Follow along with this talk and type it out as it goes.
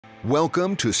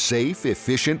Welcome to Safe,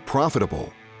 Efficient,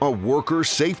 Profitable, a worker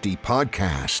safety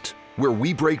podcast, where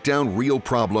we break down real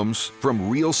problems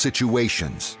from real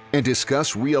situations and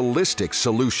discuss realistic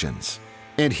solutions.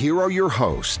 And here are your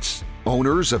hosts,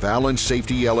 owners of Allen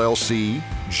Safety LLC,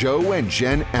 Joe and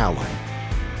Jen Allen.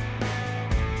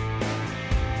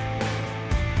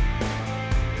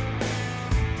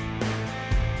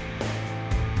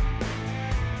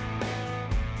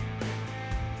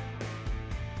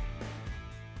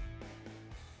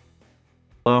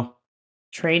 Hello.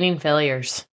 Training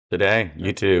failures. Today,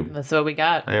 YouTube. That's what we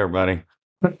got. Hey, everybody.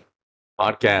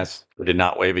 Podcast. I did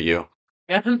not wave at you.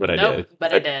 But I did.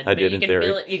 But I did. I did in theory.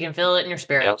 Feel it. You can feel it in your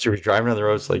spirit. Yeah, she was driving down the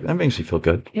road. It's like, that makes me feel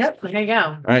good. Yep. There you go.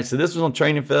 All right. So this was on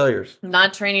training failures.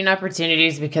 Not training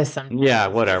opportunities because sometimes. Yeah,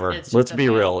 whatever. Let's be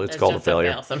real. It's called a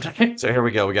failure. Sometimes. So here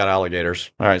we go. We got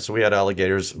alligators. All right. So we had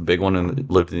alligators. A big one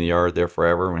lived in the yard there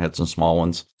forever. We had some small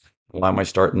ones. Why am I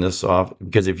starting this off?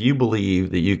 Because if you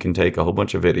believe that you can take a whole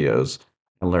bunch of videos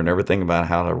and learn everything about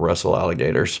how to wrestle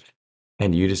alligators,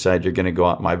 and you decide you're going to go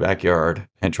out in my backyard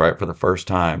and try it for the first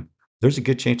time, there's a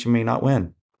good chance you may not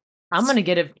win. I'm going to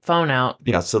get a phone out.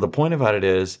 Yeah. So the point about it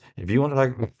is, if you want to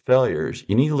talk about failures,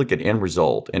 you need to look at end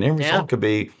result. And end result could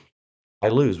be, I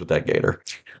lose with that gator.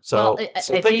 So, I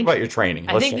think about your training.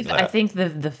 I think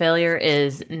the failure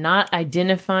is not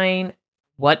identifying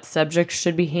what subjects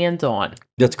should be hands-on.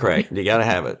 That's correct. You got to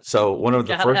have it. So one of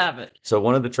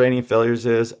the training failures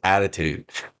is attitude.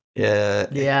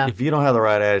 Yeah. If you don't have the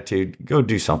right attitude, go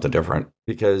do something different.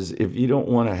 Because if you don't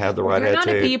want to have the right attitude,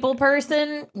 you're not a people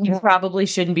person, you probably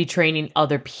shouldn't be training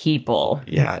other people.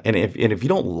 Yeah, and if you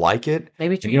don't like it,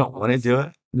 maybe you don't want to do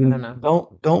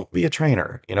it, don't be a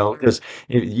trainer. Because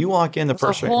if you walk in There's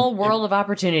a whole world of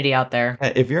opportunity out there.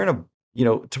 If you're in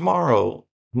tomorrow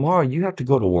you have to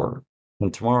go to work.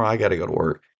 And tomorrow I got to go to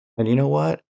work. And you know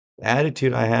what? The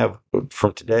attitude I have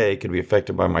from today could be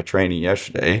affected by my training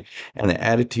yesterday. And the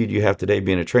attitude you have today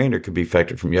being a trainer could be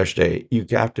affected from yesterday. You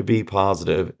have to be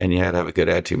positive and you have to have a good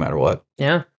attitude no matter what.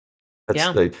 Yeah.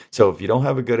 So if you don't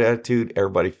have a good attitude,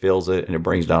 everybody feels it and it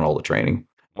brings down all the training.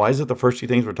 Why is it the first two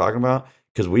things we're talking about?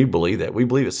 Because we believe that. We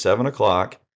believe at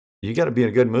 7:00, you got to be in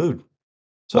a good mood.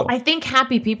 So I think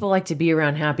happy people like to be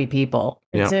around happy people.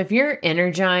 And so if you're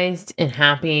energized and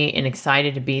happy and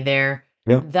excited to be there,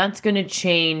 that's going to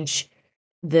change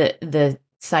the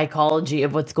psychology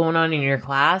of what's going on in your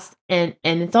class. And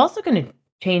it's also going to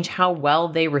change how well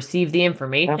they receive the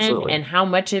information and how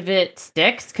much of it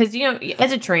sticks. Because,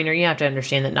 as a trainer, you have to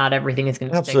understand that not everything is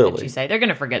going to stick that you say. They're going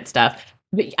to forget stuff.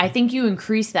 But I think you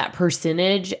increase that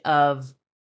percentage of,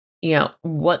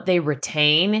 what they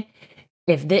retain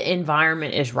if the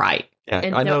environment is right. Yeah,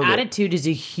 and so attitude is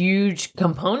a huge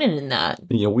component in that.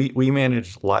 We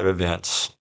manage live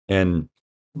events and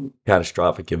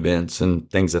catastrophic events and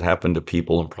things that happen to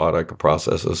people and product and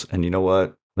processes. And you know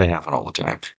what? They happen all the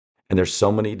time. And there's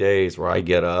so many days where I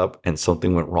get up and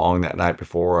something went wrong that night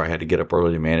before. I had to get up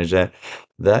early to manage that.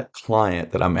 That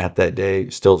client that I'm at that day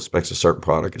still expects a certain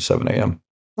product at 7 a.m.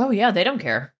 Oh, yeah, they don't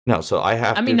care. No, so I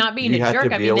have to. Not being a jerk.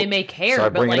 They may care,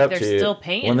 but they're still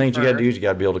paying. One thing you got to do is you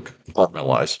got to be able to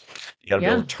compartmentalize. You got to be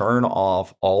able to turn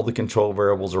off all the control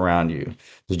variables around you.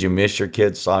 Did you miss your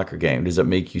kid's soccer game? Does it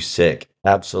make you sick?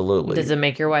 Absolutely. Does it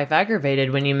make your wife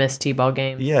aggravated when you miss T-ball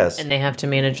games? Yes. And they have to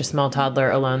manage a small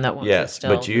toddler alone that won't. Yes,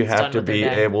 but you have to be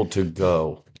able to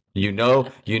go.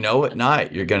 At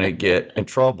night you're going to get in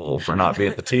trouble for not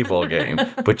being at the T-ball game,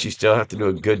 but you still have to do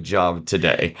a good job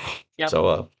today. Yep. So,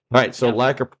 all right. So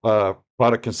lack of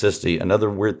product consistency. Another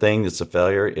weird thing that's a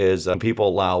failure is people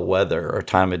allow weather or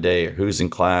time of day or who's in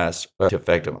class to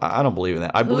affect them. I don't believe in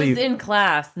that. Who's in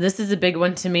class? This is a big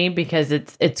one to me because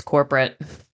it's corporate.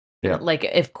 Yeah. Like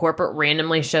if corporate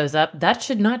randomly shows up, that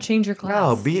should not change your class.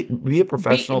 No, be a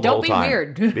professional the whole time.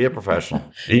 Don't be weird. Be a professional.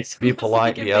 Be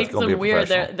polite, be ethical, be a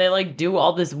professional. They do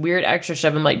all this weird extra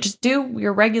stuff. I'm like, just do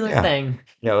your regular thing.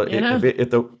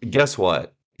 Guess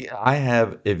what? I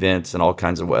have events and all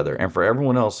kinds of weather. And for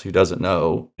everyone else who doesn't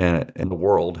know, in the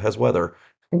world has weather.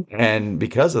 And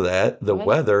because of that, the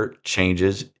weather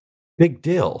changes. Big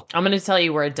deal. I'm going to tell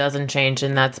you where it doesn't change,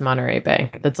 and that's Monterey Bay.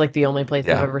 That's like the only place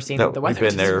I've ever seen the weather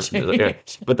been there.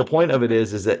 But the point of it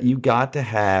is that you got to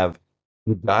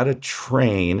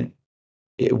train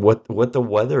what the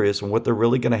weather is and what they're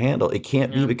really going to handle. It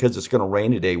can't be because it's going to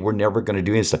rain today. We're never going to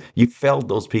do anything. You failed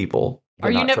those people. Are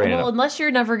you never? Well, unless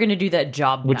you're never going to do that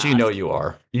job, which you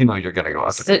are. You're going to go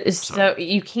out there. So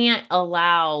you can't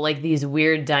allow like these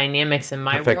weird dynamics in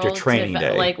my affect world your training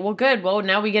day. Like, well, good. Well,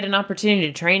 now we get an opportunity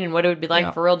to train, and what it would be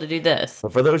like for real to do this.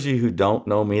 But for those of you who don't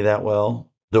know me that well,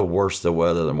 the worse the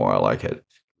weather, the more I like it,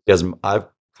 because I've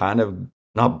kind of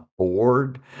not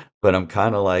bored, but I'm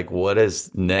kind of like, what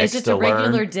is next It's just to a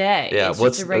regular learn? day. Yeah, It's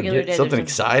what's just a regular day. something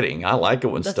exciting? I like it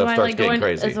when That's stuff why I starts like getting going.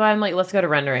 crazy. That's why I'm like, let's go to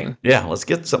rendering. Yeah, let's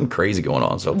get something crazy going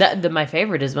on. So My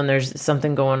favorite is when there's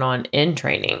something going on in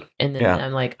training, and then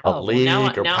I'm like, a oh, leak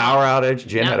well, or power outage.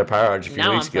 Jen had a power outage a few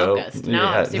now weeks I'm ago. focused.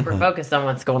 Now I'm super focused on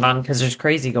what's going on because there's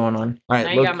crazy going on. All right,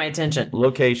 now you got my attention.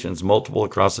 Locations, multiple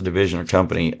across the division or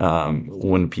company.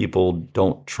 When people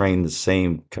don't train the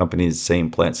same company, the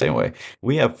same plant, same way.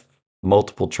 We have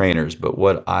multiple trainers, but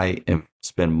what I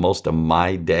spend most of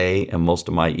my day and most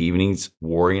of my evenings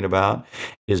worrying about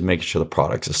is making sure the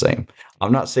product's the same.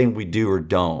 I'm not saying we do or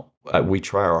don't. We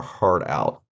try our heart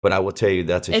out. But I will tell you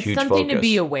that's a huge focus. It's something to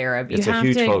be aware of. You have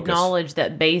to acknowledge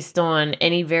that based on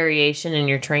any variation in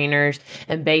your trainers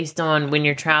and based on when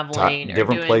you're traveling,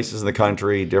 different places in the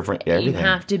country, different everything. You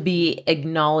have to be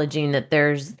acknowledging that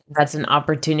that's an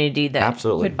opportunity that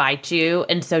could bite you,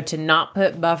 and so to not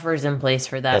put buffers in place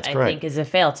for that, I think, is a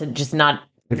fail. To just not.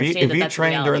 If you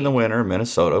train during the winter in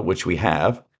Minnesota, which we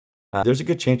have, there's a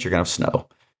good chance you're going to have snow.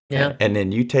 Yeah. And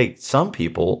then you take some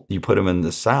people, you put them in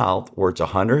the South where it's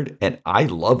 100, and I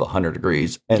love 100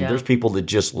 degrees. And there's people that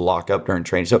just lock up during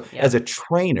training. So as a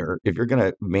trainer, if you're going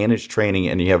to manage training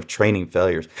and you have training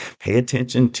failures, pay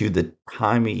attention to the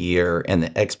time of year and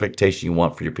the expectation you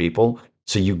want for your people.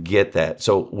 So you get that.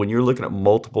 So when you're looking at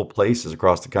multiple places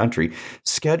across the country,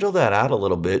 schedule that out a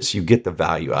little bit so you get the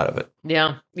value out of it.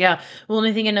 Yeah. Yeah. Well, and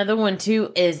I think another one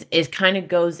too is kind of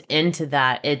goes into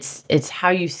that. It's how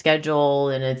you schedule,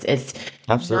 and it's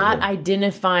not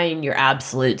identifying your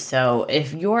absolute. So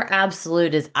if your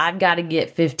absolute is I've got to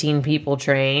get 15 people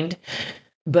trained,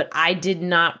 but I did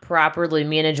not properly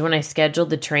manage when I scheduled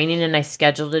the training, and I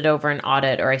scheduled it over an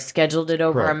audit, or I scheduled it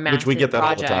over a massive which we get that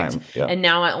project, all the time. Yeah. And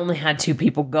now I only had 2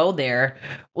 people go there.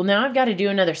 Well, now I've got to do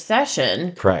another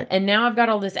session. Correct. And now I've got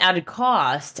all this added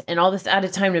cost and all this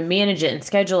added time to manage it and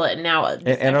schedule it. And now,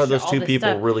 and are those 2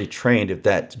 people really trained if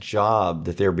that job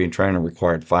that they're being trained on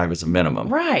required 5 as a minimum?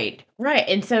 Right.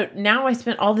 And so now I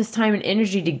spent all this time and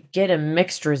energy to get a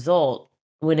mixed result.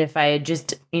 When if I had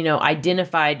just,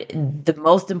 identified the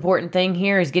most important thing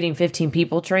here is getting 15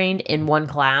 people trained in one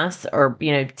class, or,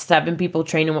 7 people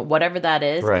trained in whatever that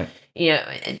is. Right. You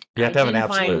have to have an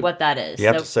absolute. What that is. You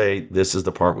have to say, this is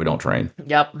the part we don't train.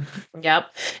 Yep.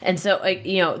 And so,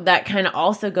 that kind of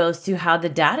also goes to how the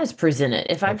data is presented.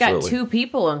 If I've got 2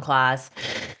 people in class,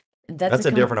 that's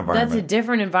a different environment. That's a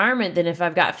different environment than if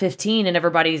I've got 15 and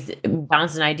everybody's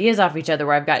bouncing ideas off each other,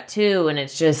 where I've got 2 and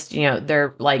it's just,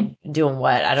 they're like doing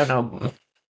what? I don't know,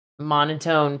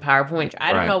 monotone PowerPoint.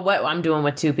 I don't know what I'm doing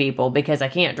with 2 people because I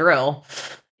can't drill,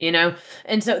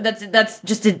 And so that's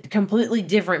just a completely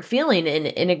different feeling. And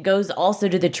it goes also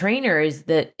to the trainer, is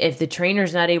that if the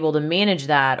trainer's not able to manage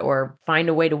that or find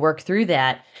a way to work through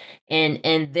that,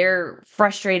 and they're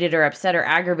frustrated or upset or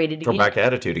aggravated again. Back to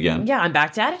attitude again. Yeah, I'm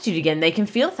back to attitude again. They can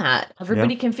feel that.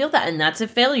 Everybody can feel that. And that's a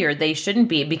failure. They shouldn't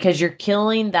be, because you're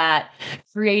killing that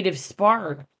creative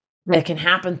spark that can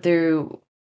happen through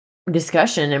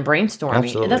discussion and brainstorming.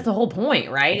 Absolutely. And that's the whole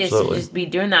point, right? Absolutely. Is to just be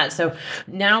doing that. So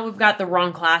now we've got the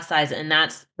wrong class size, and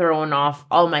that's throwing off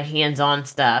all my hands-on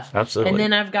stuff. Absolutely. And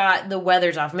then I've got the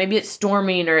weather's off. Maybe it's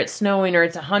storming or it's snowing or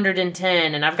it's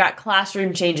 110, and I've got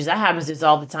classroom changes. That happens to us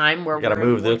all the time. Where you got to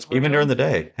move this even during the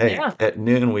day. Hey, at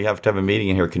noon we have to have a meeting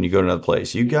in here. Can you go to another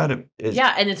place? You got to.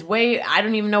 And it's I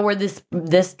don't even know where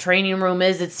this training room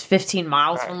is. It's 15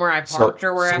 miles from where I parked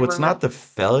or wherever. So it's not the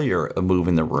failure of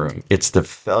moving the room. It's the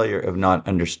failure of not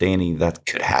understanding that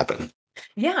could happen.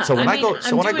 Yeah. So when I go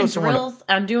somewhere,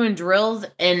 I'm doing drills,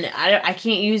 and I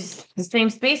can't use the same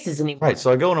spaces anymore. Right.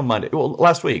 So I go on a Monday. Well,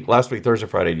 last week, Thursday,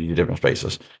 Friday, you do different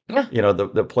spaces. Yeah.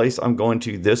 The place I'm going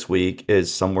to this week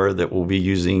is somewhere that will be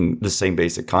using the same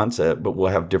basic concept, but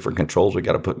we'll have different controls we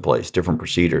got to put in place, different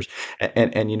procedures.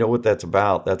 And you know what that's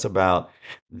about? That's about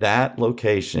that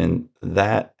location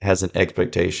that has an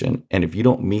expectation. And if you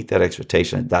don't meet that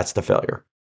expectation, that's the failure.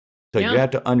 So you have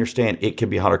to understand it can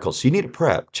be hot or cold. So you need to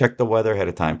prep, check the weather ahead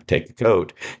of time, take the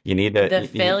coat. You need to the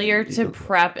failure to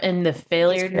prep and the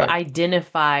failure to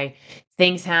identify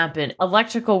things happen.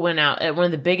 Electrical went out at one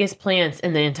of the biggest plants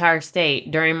in the entire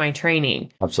state during my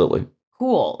training. Absolutely.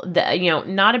 Cool.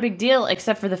 Not a big deal,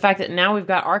 except for the fact that now we've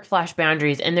got arc flash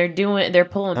boundaries, and they're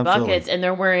pulling buckets, and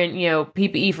they're wearing,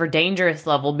 PPE for dangerous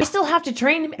level. We still have to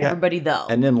train everybody though.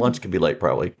 And then lunch could be late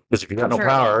probably, because if you got no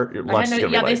power, lunch is going to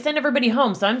be late. They send everybody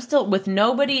home. So I'm still with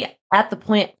nobody at the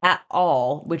plant at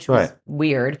all, which was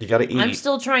weird. You got to eat. I'm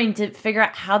still trying to figure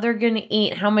out how they're going to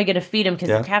eat. How am I going to feed them? Because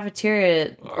the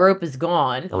cafeteria group is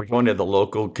gone. Are we going to the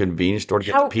local convenience store to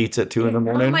get the pizza at 2 in the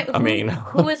morning?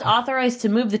 Who is authorized to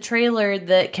move the trailer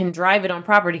that can drive it on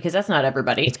property? Because that's not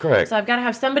everybody. That's correct. So I've got to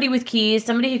have somebody with keys,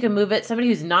 somebody who can move it, somebody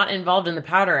who's not involved in the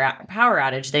power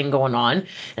outage thing going on.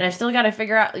 And I've still got to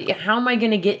figure out how am I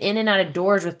going to get in and out of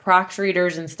doors with prox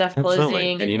readers and stuff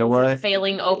closing. And you know what?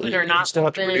 Failing open or not. You still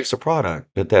have to produce a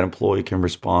product that employee can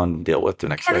respond and deal with the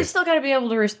next day. They still got to be able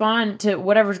to respond to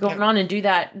whatever's going on and do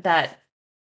that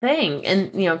thing.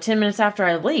 And 10 minutes after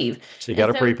I leave. So you got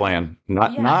to pre-plan.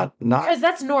 Not because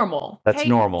that's normal. That's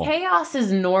normal. Chaos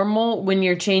is normal when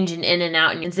you're changing in and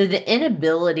out. And so the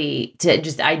inability to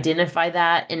just identify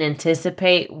that and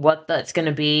anticipate what that's going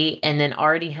to be and then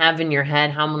already have in your head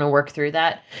how I'm going to work through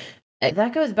that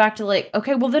goes back to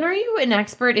okay, well then are you an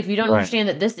expert if you don't understand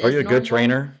that this is normal? Are you a good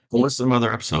trainer? Well, listen to some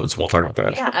other episodes. We'll talk about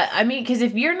that. Yeah, I mean, because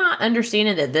if you're not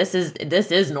understanding that this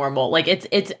is normal,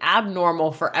 it's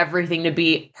abnormal for everything to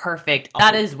be perfect.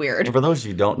 That is weird. And for those of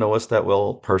you who don't know us that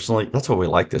well personally, that's why we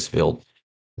like this field.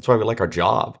 That's why we like our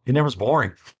job. It never's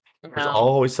boring. There's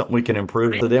always something we can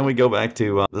improve. So then we go back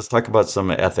to, let's talk about some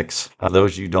ethics.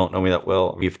 Those of you who don't know me that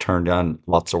well, we've turned down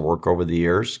lots of work over the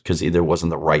years because either it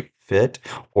wasn't the right fit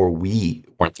or we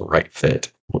weren't the right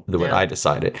fit. What I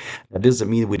decided. That doesn't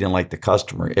mean we didn't like the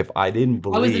customer. If I didn't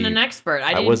believe, I wasn't an expert.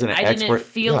 I didn't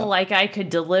feel like I could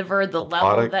deliver the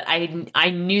level that I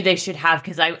knew they should have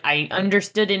because I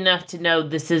understood enough to know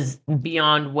this is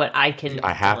beyond what I can.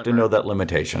 I have to know that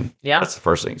limitation. Yeah, that's the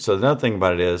first thing. So the other thing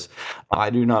about it is, I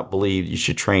do not believe you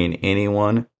should train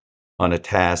anyone on a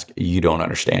task you don't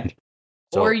understand.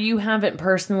 So, or you haven't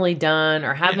personally done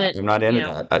or haven't. I'm not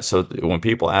into that. So when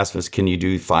people ask us, can you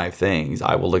do 5 things?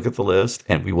 I will look at the list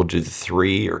and we will do the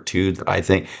 3 or 2 that I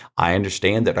think I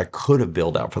understand that I could have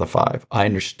built out for the 5. I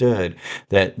understood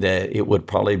that it would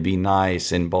probably be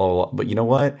nice and blah, blah, blah. But you know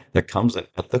what? There comes an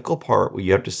ethical part where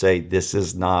you have to say, this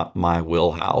is not my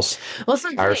wheelhouse.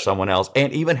 Hire someone else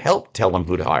and even help tell them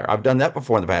who to hire. I've done that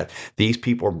before in the past. These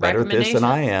people are better at this than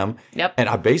I am. Yep. And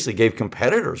I basically gave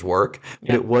competitors work,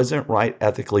 but it wasn't right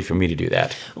ethically for me to do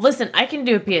that. Listen, I can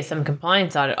do a PSM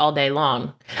compliance audit all day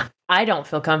long. I don't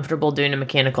feel comfortable doing a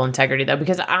mechanical integrity though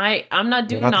because I'm not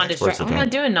doing non-destructive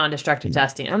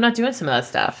testing. I'm not doing some of that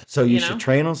stuff. So you should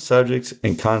train on subjects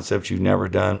and concepts you've never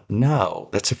done. No,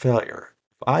 that's a failure.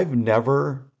 If I've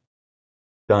never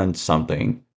done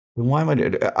something, then why am I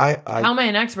doing it? How am I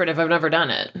an expert if I've never done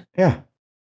it? Yeah.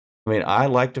 I mean, I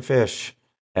like to fish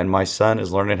and my son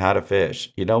is learning how to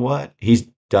fish. You know what? He's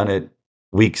done it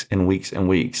weeks and weeks and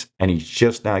weeks, and he's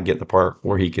just now getting the part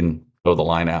where he can throw the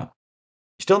line out.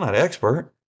 He's still not an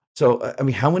expert. So, I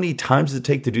mean, how many times does it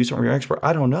take to do something you're an expert?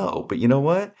 I don't know. But you know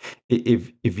what?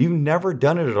 If you've never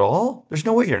done it at all, there's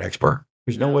no way you're an expert.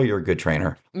 There's no way you're a good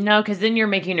trainer. No, because then you're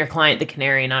making your client the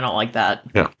canary, and I don't like that.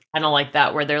 Yeah. I don't like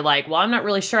that where they're like, well, I'm not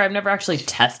really sure. I've never actually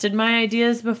tested my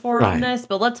ideas before on this,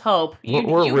 but let's hope.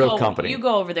 We're a real company. You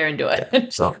go over there and do it. Yeah,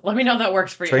 so let me know if that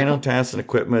works for you. Train on tasks and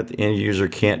equipment the end user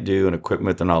can't do and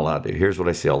equipment they're not allowed to do. Here's what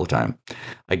I see all the time.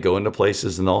 I go into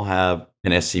places and they'll have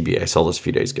an SCBA. I saw this a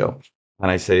few days ago.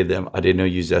 And I say to them, I didn't know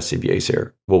you use SCBAs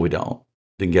here. Well, we don't.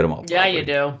 Didn't get them all. Yeah, you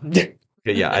do.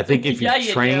 Yeah, I think if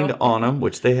you trained on them,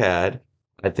 which they had,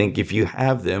 I think if you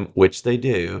have them, which they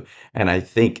do, and I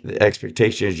think the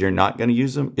expectation is you're not going to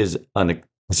use them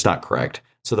it's not correct.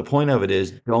 So the point of it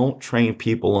is don't train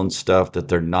people on stuff that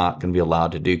they're not going to be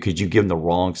allowed to do because you give them the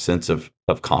wrong sense of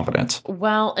confidence.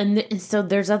 Well, and so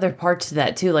there's other parts to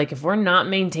that too. Like if we're not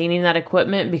maintaining that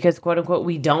equipment because quote unquote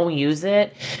we don't use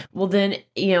it, well then,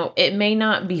 it may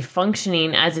not be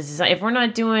functioning as it's designed. If we're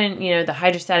not doing, the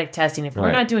hydrostatic testing, if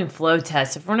we're not doing flow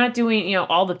tests, if we're not doing,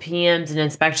 all the PMs and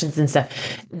inspections and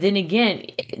stuff, then again,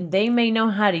 they may know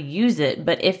how to use it,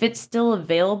 but if it's still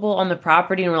available on the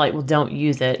property and we're like, well, don't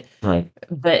use it. Right.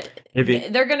 But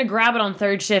they're going to grab it on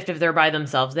third shift if they're by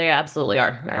themselves. They absolutely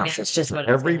are. I mean, it's just what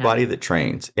everybody that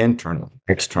trains, internal,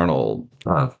 external,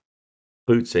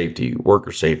 food safety,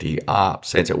 worker safety,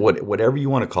 ops, whatever you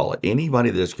want to call it,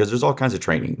 anybody that's, because there's all kinds of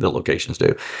training that locations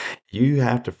do. You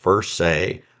have to first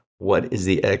say, what is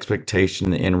the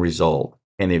expectation, the end result?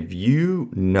 And if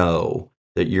you know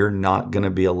that you're not going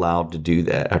to be allowed to do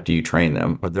that after you train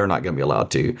them, or they're not going to be allowed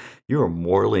to, you are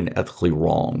morally and ethically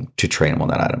wrong to train them on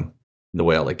that item. The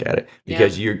way I look at it,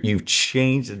 because you've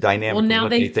changed the dynamic. Well, now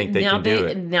they think they can do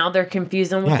it. Now they're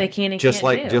confused on what they can and can't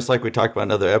do. Just like we talked about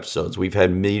in other episodes, we've had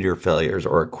meter failures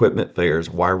or equipment failures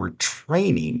while we're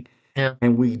training,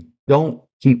 and we don't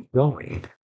keep going.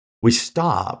 We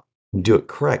stop and do it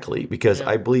correctly because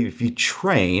I believe if you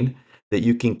train, that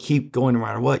you can keep going no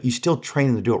matter what, you still train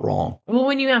them to do it wrong. Well,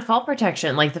 when you have fall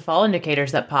protection, like the fall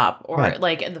indicators that pop, or Right.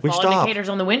 like the We fall stop. indicators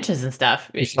on the winches and stuff,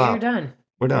 We you're stop. done.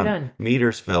 We're You're done. done.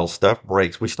 Meters fail, stuff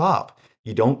breaks. We stop.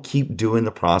 You don't keep doing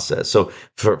the process. So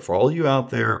for all you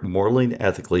out there, morally and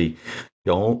ethically,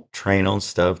 don't train on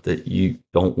stuff that you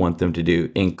don't want them to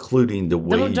do, including the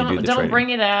way you do the training. Don't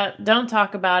bring it up. Don't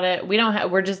talk about it.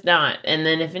 We're just not. And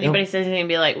then if anybody says anything,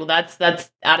 be like, well, that's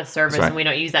out of service, and we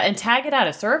don't use that. And tag it out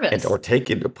of service. Or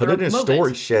take it, put it in a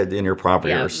storage shed in your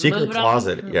property, or a secret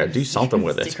closet. Yeah, do something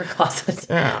with it. Secret closet.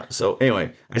 Yeah. So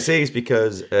anyway, I say it's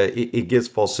because it gives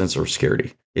false sense of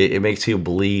security. It makes people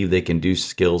believe they can do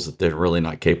skills that they're really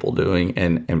not capable of doing.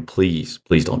 And please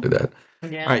don't do that.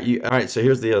 Yeah. All right. So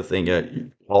here's the other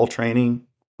thing. All training.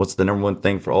 What's the number one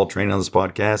thing for all training on this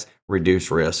podcast? Reduce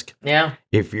risk. Yeah.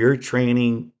 If your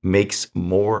training makes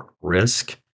more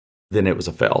risk, then it was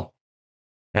a fail.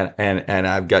 And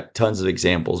I've got tons of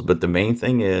examples, but the main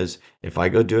thing is if I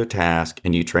go do a task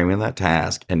and you train me on that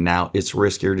task and now it's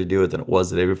riskier to do it than it was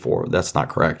the day before, that's not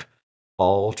correct.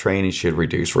 All training should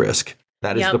reduce risk.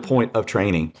 That is the point of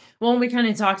training. Well, we kind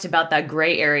of talked about that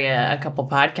gray area a couple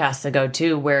podcasts ago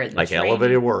too, where like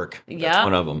elevated work. That's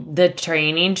one of them. The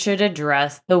training should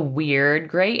address the weird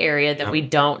gray area that we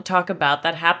don't talk about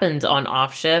that happens on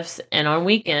off shifts and on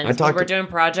weekends when we're doing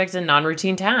projects and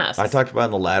non-routine tasks. I talked about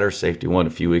in the ladder safety one a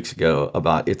few weeks ago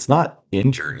about it's not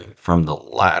injury from the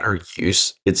ladder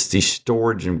use. It's the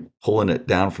storage and pulling it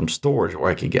down from storage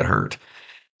where I could get hurt.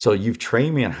 So you've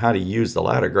trained me on how to use the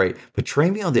ladder, great, but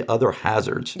train me on the other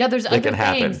hazards. Yeah, there's other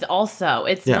things also.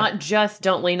 It's not just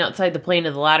don't lean outside the plane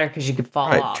of the ladder because you could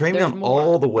fall off. Train me on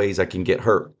all the ways I can get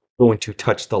hurt going to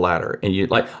touch the ladder. And you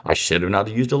I should have not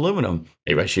used aluminum.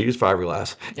 Maybe I should use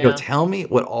fiberglass. Yeah. Tell me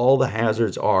what all the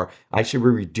hazards are. I should be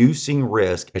reducing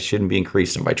risk. I shouldn't be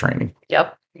increasing by training.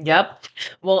 Yep.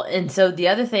 Well, and so the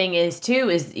other thing is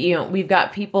we've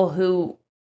got people who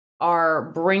are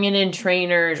bringing in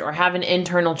trainers or having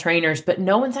internal trainers, but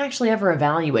no one's actually ever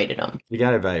evaluated them. You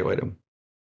got to evaluate them.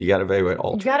 You got to evaluate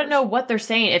all. You got to know what they're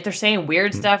saying. If they're saying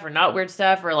weird stuff or not weird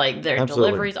stuff, or like their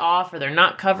delivery's off, or they're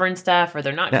not covering stuff, or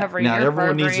they're not covering your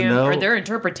program, or their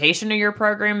interpretation of your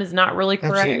program is not really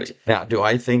correct. Absolutely. Now, do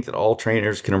I think that all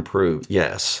trainers can improve?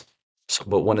 Yes.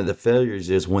 But one of the failures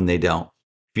is when they don't.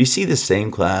 If you see the same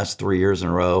class 3 years in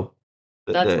a row,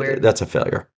 that's weird. That's a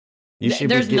failure.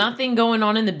 There's nothing going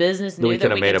on in the business new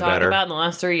that we can talk about in the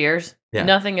last 3 years. Yeah.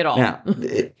 Nothing at all. Now,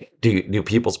 do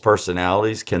people's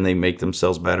personalities, can they make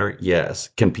themselves better? Yes.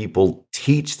 Can people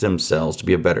teach themselves to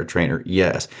be a better trainer?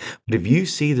 Yes. But if you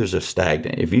see there's a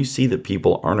stagnant, if you see that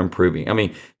people aren't improving, I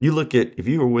mean, you look at, if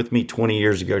you were with me 20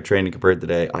 years ago training compared to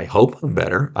today, I hope I'm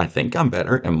better. I think I'm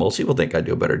better. And most people think I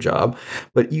do a better job.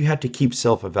 But you have to keep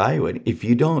self-evaluating. If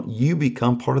you don't, you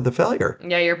become part of the failure.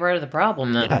 Yeah, you're part of the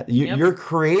problem then. Yeah, you're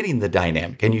creating the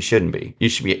dynamic, and you shouldn't be. You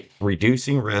should be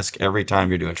reducing risk every time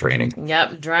you're doing training.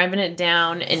 Yep, driving it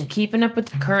down and keeping up with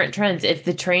the current trends. If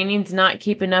the training's not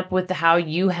keeping up with how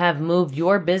you have moved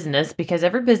your business, because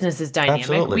every business is dynamic.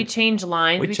 Absolutely. We change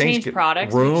lines, we change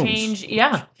products, rooms. We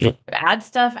change, add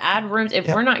stuff, add rooms. If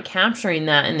we're not capturing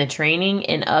that in the training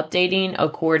and updating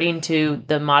according to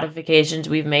the modifications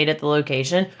we've made at the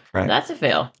location, that's a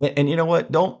fail. And you know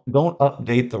what? Don't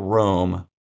update the room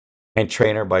and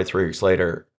train her by 3 weeks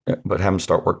later, but have them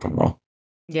start work tomorrow.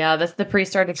 Yeah, that's the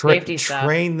pre-started safety stuff.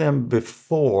 Train them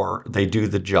before they do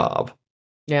the job.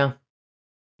 Yeah.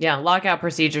 Yeah, lockout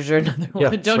procedures are another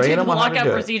one. Don't do the lockout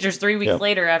procedures 3 weeks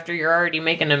later after you're already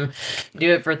making them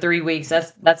do it for 3 weeks.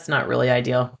 That's not really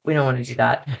ideal. We don't want to do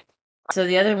that. So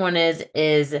the other one is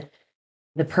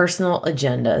the personal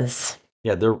agendas.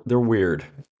 Yeah, they're weird.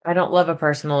 I don't love a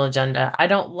personal agenda. I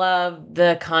don't love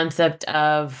the concept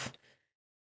of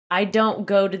I don't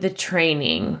go to the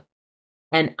training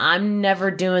and I'm never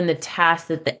doing the tasks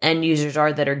that the end users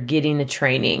are that are getting the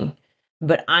training,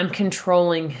 but I'm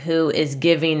controlling who is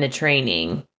giving the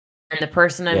training. And the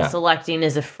person I'm selecting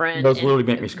is a friend. Those literally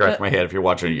make me scratch my head if you're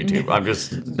watching on YouTube. I'm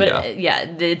just,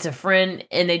 it's a friend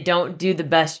and they don't do the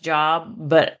best job,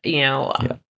 but,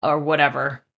 or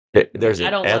whatever. There's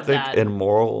an ethic and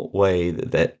moral way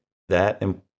that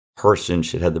person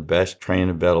should have the best training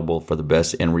available for the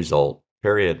best end result,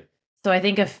 period. So I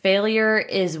think a failure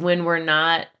is when we're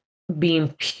not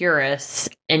being purists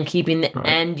and keeping the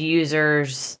end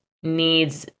user's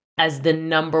needs as the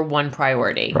number one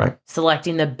priority. Right.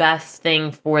 Selecting the best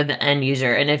thing for the end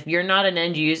user. And if you're not an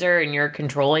end user and you're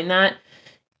controlling that,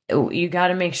 you got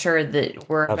to make sure that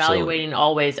we're evaluating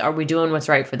always, are we doing what's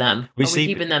right for them? Are we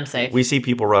keeping them safe? We see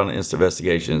people run instant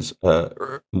investigations,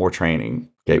 more training.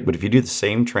 Okay, but if you do the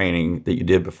same training that you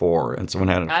did before and someone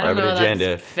had a private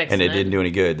agenda and it didn't do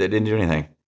any good, they didn't do anything.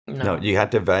 No, you have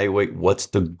to evaluate what's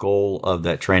the goal of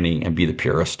that training and be the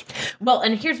purist. Well,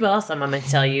 and here's what else I'm going to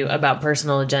tell you about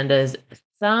personal agendas.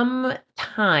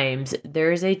 Sometimes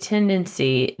there's a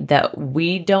tendency that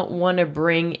we don't want to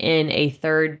bring in a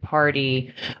third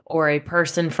party or a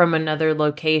person from another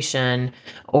location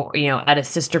or, at a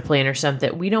sister plant or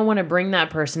something. We don't want to bring that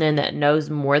person in that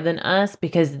knows more than us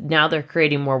because now they're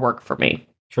creating more work for me.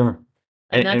 Sure.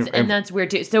 And that's weird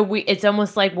too. So it's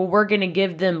almost like, well, we're going to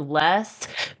give them less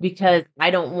because I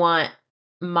don't want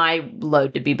my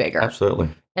load to be bigger. Absolutely.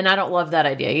 And I don't love that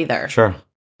idea either. Sure.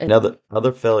 Now, the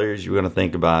other failures you're going to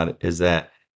think about is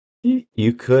that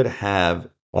you could have,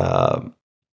 I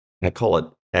call it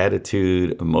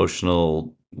attitude,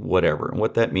 emotional, whatever. And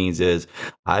what that means is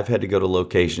I've had to go to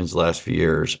locations the last few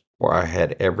years where I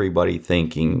had everybody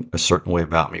thinking a certain way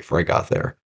about me before I got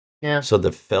there. Yeah. So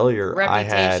the failure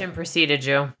reputation preceded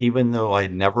you. Even though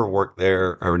I'd never worked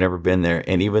there or never been there,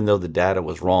 and even though the data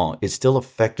was wrong, it still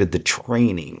affected the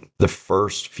training the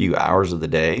first few hours of the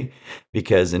day,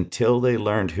 because until they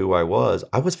learned who I was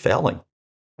failing.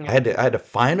 Yeah. I had to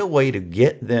find a way to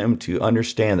get them to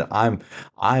understand that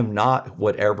I'm not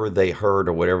whatever they heard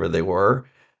or whatever they were.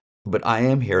 But I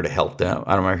am here to help them.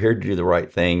 I'm here to do the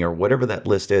right thing or whatever that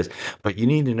list is. But you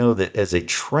need to know that as a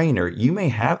trainer, you may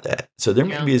have that. So there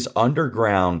may be this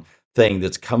underground thing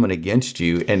that's coming against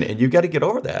you, and you got to get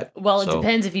over that. Well, it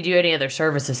depends if you do any other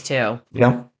services too.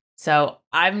 Yeah. So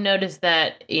I've noticed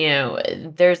that,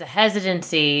 there's a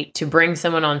hesitancy to bring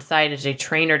someone on site as a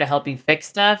trainer to help you fix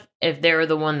stuff if they were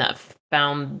the one that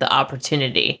found the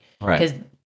opportunity. Right. Because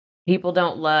people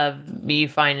don't love you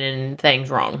finding things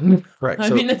wrong. Right.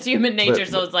 I mean, that's human nature.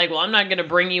 So it's like, well, I'm not going to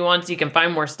bring you on so you can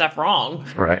find more stuff wrong.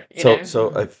 Right. So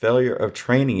a failure of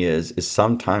training is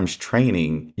sometimes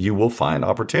training, you will find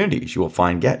opportunities. You will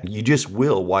find gaps. You just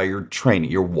will while you're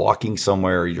training. You're walking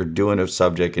somewhere, you're doing a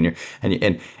subject,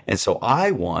 and so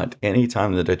I want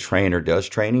anytime that a trainer does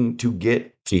training to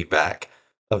get feedback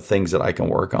of things that I can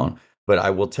work on. But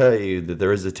I will tell you that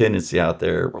there is a tendency out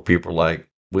there where people are like,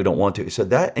 we don't want to. So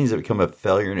that ends up becoming a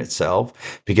failure in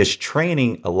itself, because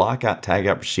training a lockout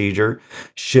tagout procedure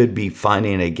should be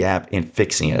finding a gap and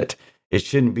fixing it. It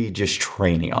shouldn't be just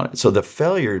training on it. So the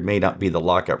failure may not be the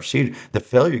lockout procedure. The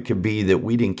failure could be that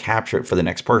we didn't capture it for the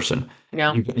next person.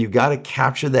 Yeah. You got to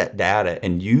capture that data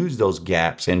and use those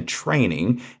gaps in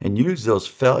training and use those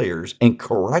failures and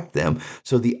correct them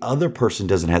so the other person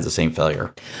doesn't have the same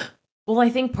failure. Well, I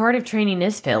think part of training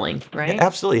is failing, right? You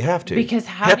absolutely have to. Because you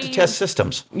have to test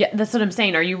systems. Yeah, that's what I'm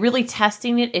saying. Are you really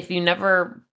testing it if you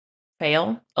never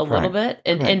fail a little bit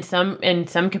in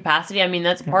some capacity? I mean,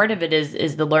 that's part of it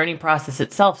is the learning process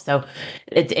itself. So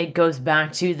it goes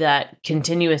back to that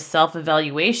continuous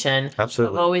self-evaluation of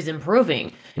always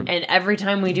improving. And every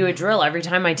time we do a drill, every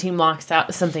time my team locks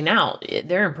something out,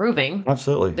 they're improving.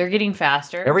 Absolutely. They're getting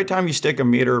faster. Every time you stick a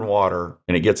meter in water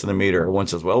and it gets in the meter, everyone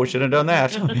says, well, we shouldn't have done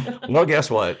that. Well, guess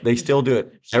what? They still do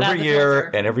it every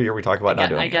year. And every year we talk about not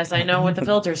doing it. I guess I know what the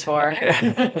filter's for.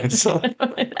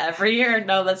 Every year.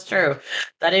 No, that's true.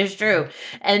 That is true.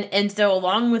 And so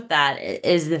along with that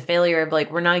is the failure of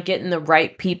like, we're not getting the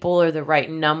right people or the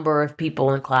right number of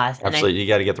people in class. Absolutely. You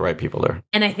got to get the right people there.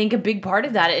 And I think a big part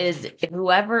of that is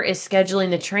whoever is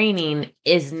scheduling the training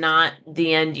is not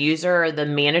the end user or the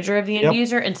manager of the end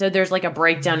user. And so there's like a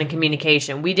breakdown in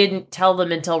communication. We didn't tell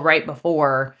them until right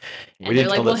before. And they're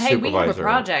like, well, hey, we have a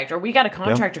project, or we got a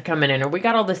contractor coming in, or we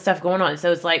got all this stuff going on.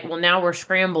 So it's like, well, now we're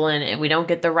scrambling and we don't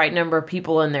get the right number of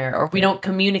people in there, or we don't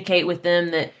communicate with them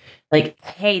that, like,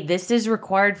 hey, this is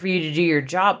required for you to do your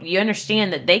job. You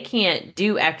understand that they can't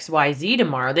do X, Y, Z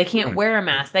tomorrow. They can't wear a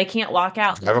mask. They can't lock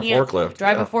out. Drive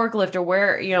a forklift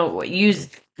or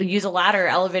use a ladder,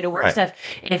 elevator work stuff.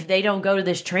 If they don't go to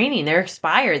this training, they're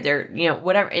expired. They're,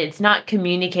 whatever. It's not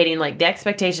communicating. Like, the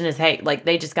expectation is, hey, like,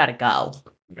 they just got to go.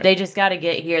 They just got to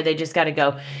get here. They just got to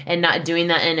go, and not doing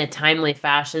that in a timely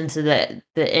fashion so that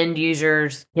the end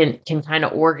users can kind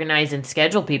of organize and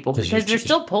schedule people, because they're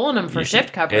still pulling them for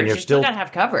shift coverage. And you still got to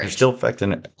have coverage. You're still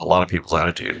affecting a lot of people's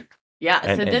attitude. Yeah.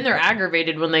 So then they're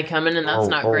aggravated when they come in, and that's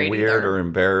not great weird either. Or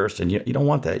embarrassed. And you don't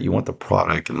want that. You want the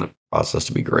product and the process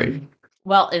to be great.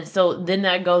 Well, and so then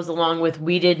that goes along with,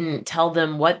 we didn't tell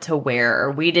them what to wear, or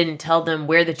we didn't tell them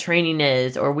where the training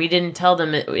is, or we didn't tell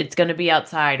them it's going to be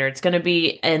outside, or it's going to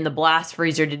be in the blast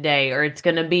freezer today, or it's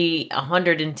going to be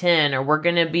 110, or we're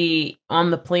going to be on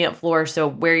the plant floor, so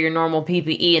wear your normal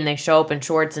PPE, and they show up in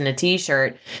shorts and a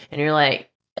t-shirt, and you're like,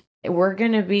 we're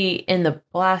going to be in the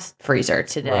blast freezer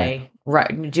today.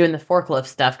 Right, doing the forklift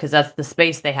stuff, because that's the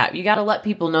space they have. You got to let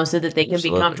people know so that they can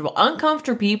be comfortable.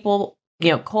 Uncomfortable people,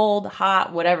 cold,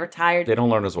 hot, whatever, tired. They don't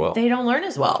learn as well.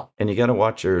 And you got to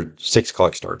watch your 6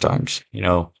 o'clock start times.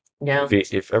 Yeah.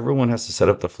 If everyone has to set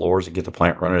up the floors and get the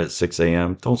plant running at 6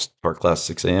 a.m., don't start class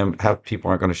 6 a.m. Have people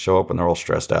aren't going to show up and they're all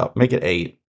stressed out. Make it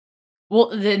 8.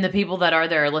 Well, then the people that are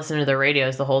there are listening to the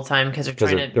radios the whole time because they're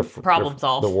trying to problem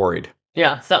solve. They're worried.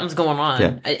 Yeah, something's going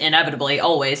on, inevitably,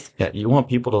 always. Yeah, you want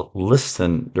people to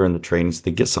listen during the trainings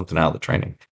to get something out of the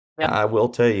training. Yep. I will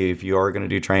tell you, if you are going to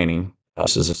do training,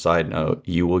 just as a side note,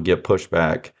 you will get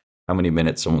pushback how many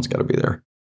minutes someone's got to be there.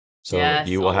 So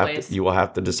you will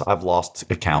have to decide. I've lost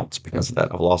accounts because of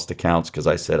that. I've lost accounts because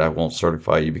I said I won't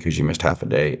certify you because you missed half a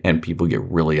day, and people get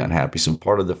really unhappy. So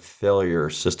part of the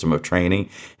failure system of training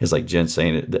is like Jen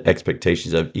saying, the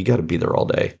expectations of you got to be there all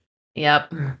day.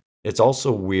 Yep. It's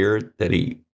also weird that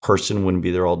a person wouldn't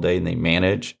be there all day and they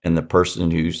manage, and the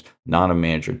person who's not a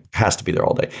manager has to be there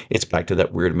all day. It's back to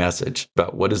that weird message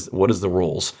about what is the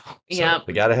rules. So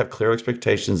we got to have clear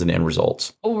expectations and end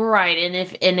results. Right.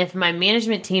 And if my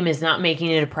management team is not making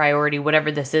it a priority,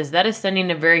 whatever this is, that is sending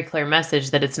a very clear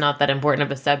message that it's not that important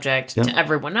of a subject to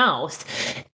everyone else.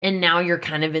 And now you're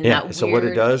kind of in that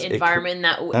weird environment,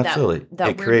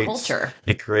 that weird culture.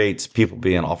 It creates people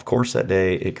being off course that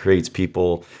day. It creates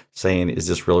people saying, is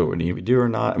this really what we need to do or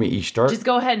not? I mean, you start... Just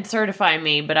go ahead and certify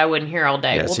me, but I wouldn't hear all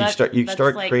day. Yeah, well, so you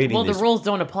start creating... Well, the rules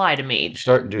don't apply to me. You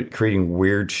start creating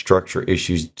weird structure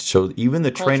issues. So even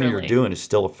the training you're doing is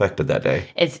still affected that day.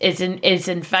 It's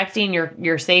infecting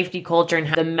your safety culture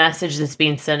and the message that's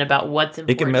being sent about what's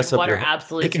important. It can mess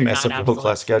up your whole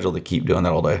class schedule to keep doing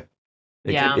that all day.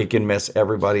 It can mess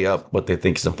everybody up what they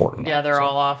think is important. Yeah, they're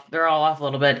all off. They're all off a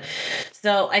little bit.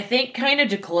 So I think kind of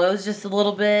to close just a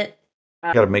little bit.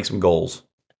 You got to make some goals.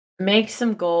 Make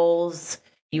some goals.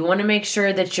 You want to make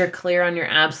sure that you're clear on your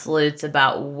absolutes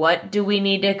about what do we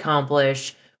need to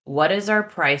accomplish? What is our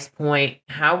price point?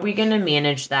 How are we going to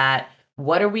manage that?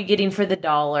 What are we getting for the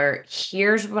dollar?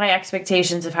 Here's my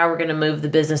expectations of how we're going to move the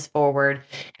business forward.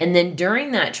 And then during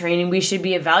that training, we should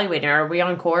be evaluating. Are we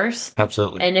on course?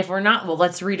 Absolutely. And if we're not, well,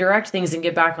 let's redirect things and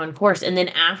get back on course. And then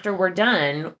after we're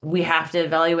done, we have to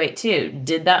evaluate too.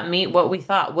 Did that meet what we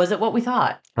thought? Was it what we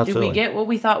thought? Absolutely. Did we get what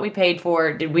we thought we paid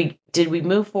for? Did we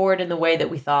move forward in the way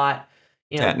that we thought?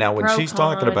 Now, when she's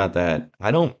talking about that,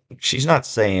 she's not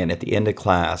saying at the end of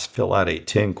class, fill out a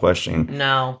 10-question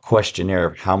questionnaire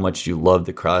of how much you love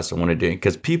the class and want to do it.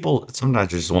 Because people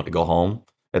sometimes just want to go home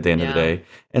at the end of the day.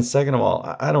 And second of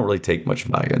all, I don't really take much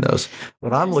value in those.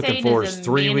 What I'm looking for is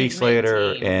 3 weeks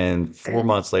later and 4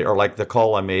 months later, or like the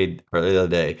call I made the other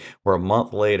day, where a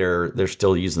month later, they're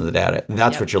still using the data. And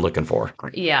that's what you're looking for.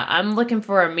 Yeah, I'm looking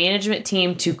for a management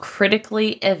team to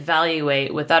critically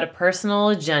evaluate without a personal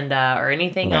agenda or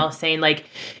anything else, saying like,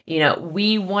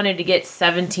 we wanted to get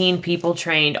 17 people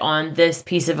trained on this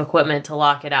piece of equipment to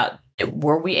lock it out.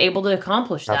 Were we able to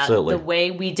accomplish that the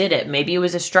way we did it? Maybe it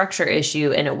was a structure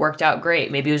issue and it worked out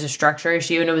great. Maybe it was a structure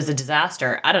issue and it was a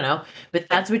disaster. I don't know. But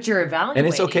that's what you're evaluating. And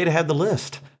it's okay to have the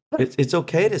list. It's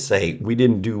okay to say we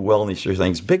didn't do well in these three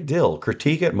things. Big deal.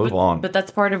 Critique it, move on. But that's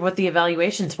part of what the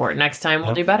evaluation's for. Next time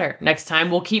we'll do better. Next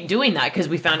time we'll keep doing that because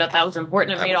we found out that was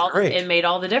important. It made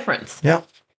all the difference. Yeah.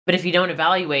 But if you don't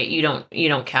evaluate, you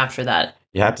don't capture that.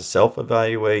 You have to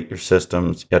self-evaluate your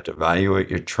systems. You have to evaluate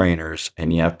your trainers,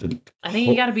 and you have to. I think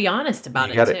you got to be honest about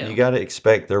it too. You got to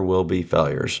expect there will be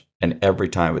failures, and every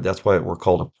time. But that's why we're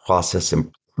called a process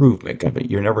improvement company.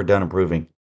 You're never done improving.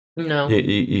 No.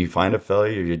 You find a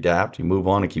failure, you adapt, you move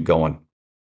on, and keep going.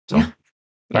 So,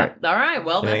 yeah. All right.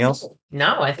 Well, anything else?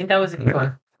 No, I think that was a good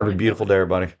one. Have a beautiful day,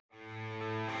 everybody.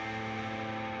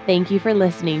 Thank you for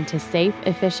listening to Safe,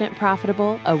 Efficient,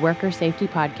 Profitable, a worker safety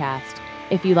podcast.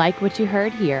 If you like what you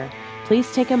heard here,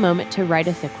 please take a moment to write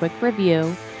us a quick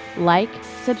review, like,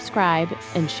 subscribe,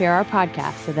 and share our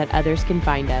podcast so that others can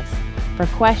find us. For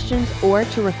questions or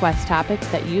to request topics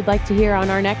that you'd like to hear on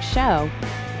our next show,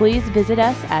 please visit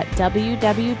us at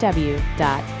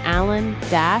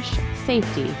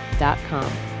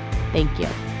www.allen-safety.com. Thank you.